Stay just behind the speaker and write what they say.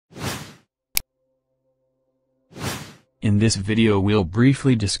In this video we'll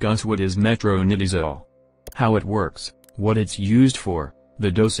briefly discuss what is metronidazole, how it works, what it's used for, the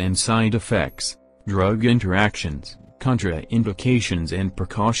dose and side effects, drug interactions, contraindications and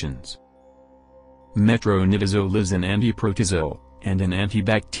precautions. Metronidazole is an antiprotozoal, and an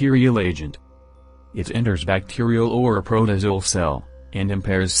antibacterial agent. It enters bacterial or protozoal cell, and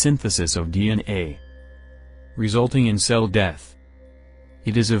impairs synthesis of DNA, resulting in cell death.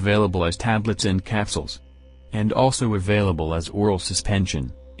 It is available as tablets and capsules, and also available as oral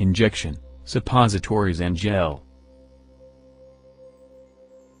suspension, injection, suppositories and gel.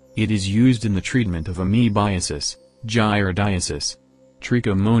 It is used in the treatment of amoebiasis, giardiasis,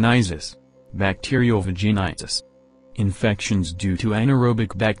 Trichomoniasis, bacterial vaginitis, infections due to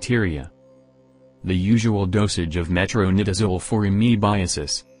anaerobic bacteria. The usual dosage of metronidazole for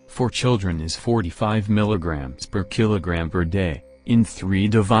amoebiasis, for children is 45 mg per kilogram per day, in 3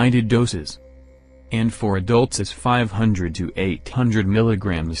 divided doses. And for adults is 500 to 800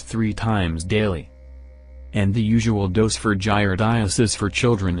 mg 3 times daily. And the usual dose for giardiasis for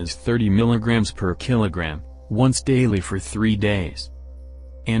children is 30 mg per kilogram, once daily for 3 days.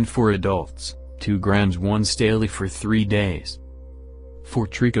 And for adults, 2 grams once daily for 3 days. For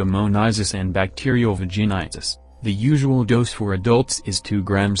trichomoniasis and bacterial vaginitis, the usual dose for adults is 2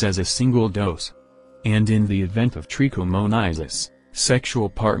 grams as a single dose. And in the event of trichomoniasis, sexual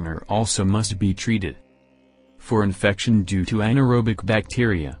partner also must be treated. For infection due to anaerobic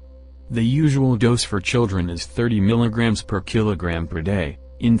bacteria, the usual dose for children is 30 mg per kilogram per day,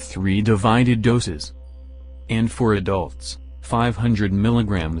 in 3 divided doses. And for adults, 500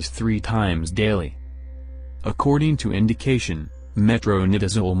 mg 3 times daily. According to indication,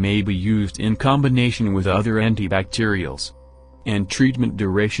 metronidazole may be used in combination with other antibacterials, and treatment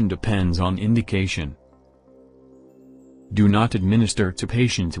duration depends on indication. Do not administer to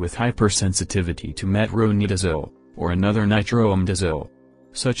patients with hypersensitivity to metronidazole, or another nitroomidazole,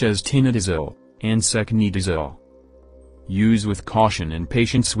 such as tinidazole, and secnidazole. Use with caution in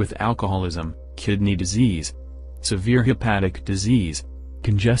patients with alcoholism, kidney disease, severe hepatic disease,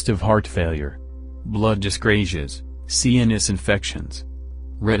 congestive heart failure, blood dyscrasias, CNS infections,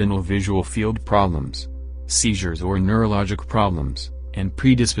 retinal visual field problems, seizures or neurologic problems, and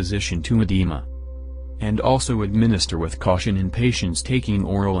predisposition to edema. And also administer with caution in patients taking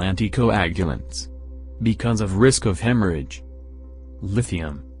oral anticoagulants, because of risk of hemorrhage.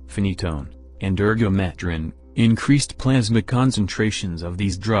 Lithium, phenytoin, and ergometrin, increased plasma concentrations of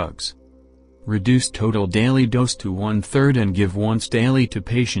these drugs. Reduce total daily dose to 1/3 and give once daily to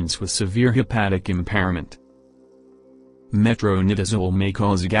patients with severe hepatic impairment. Metronidazole may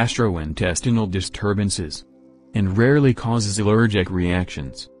cause gastrointestinal disturbances, and rarely causes allergic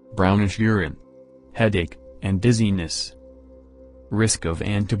reactions, brownish urine, headache, and dizziness. Risk of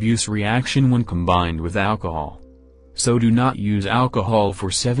antabuse reaction when combined with alcohol. So do not use alcohol for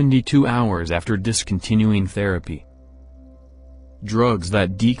 72 hours after discontinuing therapy. Drugs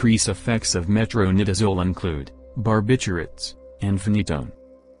that decrease effects of metronidazole include barbiturates, and phenytoin.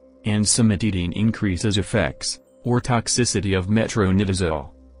 And cimetidine increases effects, or toxicity of metronidazole.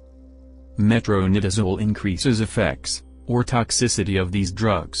 Metronidazole increases effects, or toxicity of these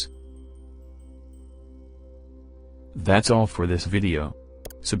drugs. That's all for this video.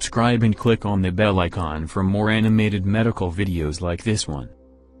 Subscribe and click on the bell icon for more animated medical videos like this one.